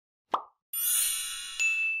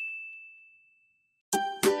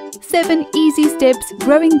7 easy steps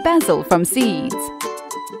growing basil from seeds.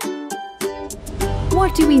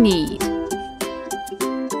 What do we need?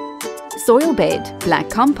 Soil bed, black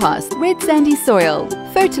compost, red sandy soil,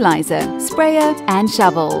 fertilizer, sprayer and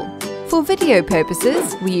shovel. For video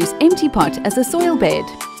purposes, we use empty pot as a soil bed.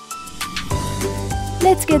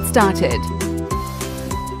 Let's get started.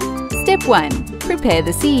 Step 1. Prepare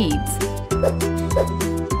the seeds.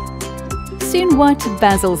 Soon what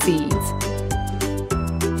basil seeds.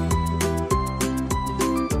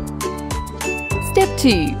 Step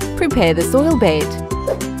 2. Prepare the soil bed.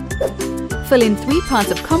 Fill in 3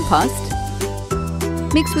 parts of compost,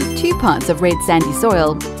 mix with 2 parts of red sandy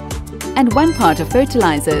soil and 1 part of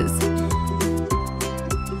fertilizers.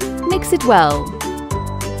 Mix it well.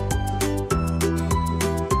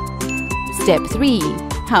 Step 3.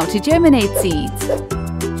 How to germinate seeds.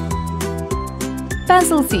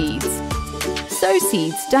 Basil seeds. Sow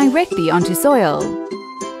seeds directly onto soil.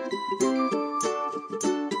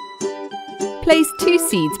 Place 2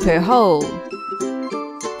 seeds per hole.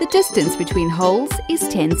 The distance between holes is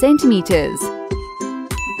 10 centimeters.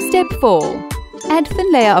 Step 4. Add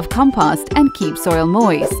thin layer of compost and keep soil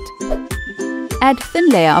moist. Add thin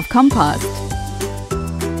layer of compost.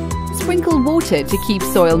 Sprinkle water to keep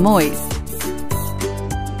soil moist.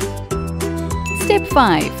 Step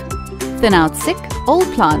 5. Thin out sick,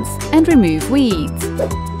 old plants and remove weeds.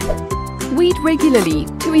 Weed regularly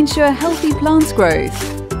to ensure healthy plants growth.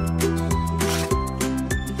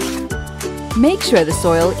 Make sure the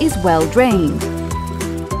soil is well drained.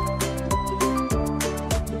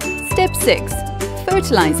 Step 6.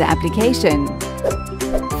 Fertilizer application.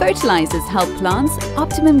 Fertilizers help plants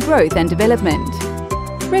optimum growth and development.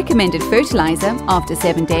 Recommended fertilizer after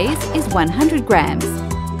 7 days is 100 grams.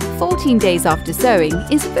 14 days after sowing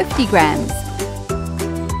is 50 grams.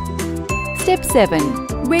 Step 7.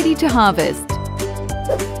 Ready to harvest.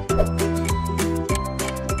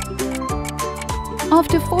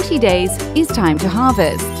 After 40 days is time to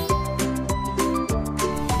harvest.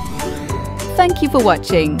 Thank you for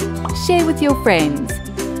watching. Share with your friends.